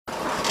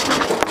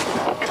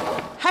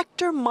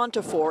Hector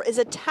Montefiore is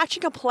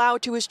attaching a plow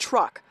to his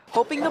truck,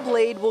 hoping the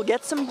blade will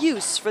get some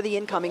use for the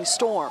incoming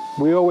storm.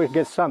 We always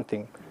get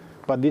something,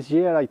 but this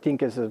year I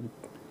think is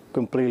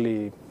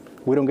completely,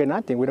 we don't get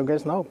nothing, we don't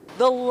get snow.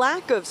 The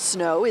lack of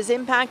snow is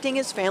impacting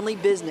his family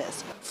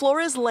business,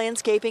 Flores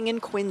Landscaping in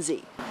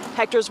Quincy.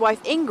 Hector's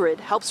wife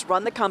Ingrid helps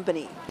run the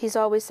company. He's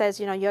always says,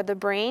 you know, you're the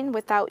brain.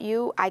 Without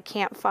you, I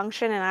can't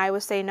function. And I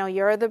always say, no,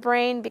 you're the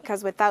brain,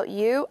 because without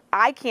you,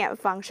 I can't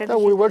function. So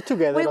we work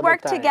together. We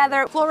work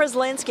together. Flores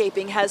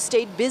Landscaping has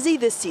stayed busy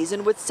this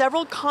season with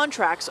several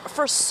contracts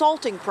for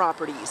salting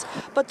properties,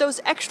 but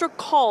those extra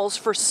calls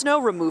for snow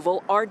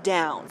removal are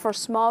down. For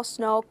small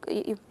snow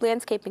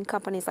landscaping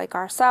companies like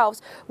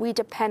ourselves, we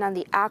depend on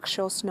the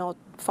actual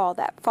snowfall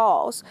that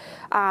falls.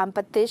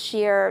 But this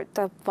year,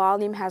 the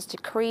volume has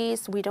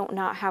decreased. We do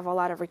not have a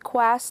lot of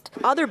requests.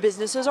 Other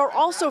businesses are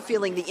also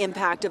feeling the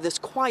impact of this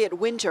quiet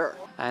winter.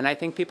 And I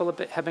think people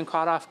have been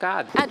caught off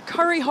guard. At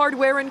Curry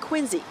Hardware in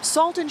Quincy,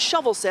 salt and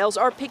shovel sales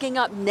are picking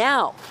up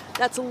now.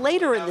 That's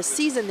later in the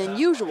season than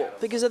usual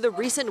because of the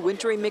recent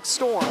wintry mixed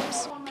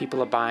storms.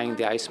 People are buying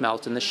the ice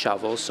melt and the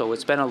shovels, so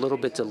it's been a little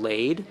bit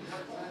delayed,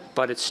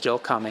 but it's still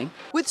coming.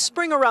 With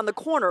spring around the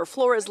corner,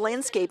 Flores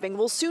Landscaping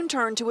will soon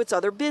turn to its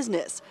other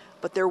business,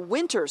 but their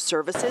winter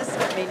services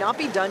may not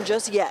be done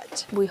just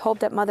yet. We hope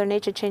that Mother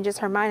Nature changes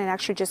her mind and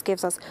actually just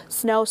gives us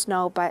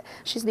snow, but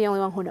she's the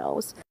only one who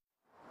knows.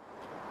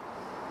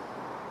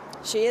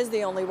 She is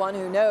the only one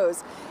who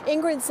knows.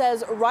 Ingrid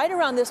says right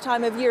around this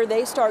time of year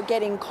they start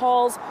getting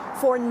calls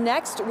for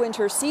next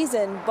winter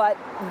season, but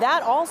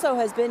that also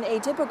has been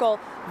atypical.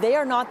 They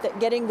are not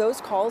getting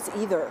those calls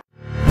either.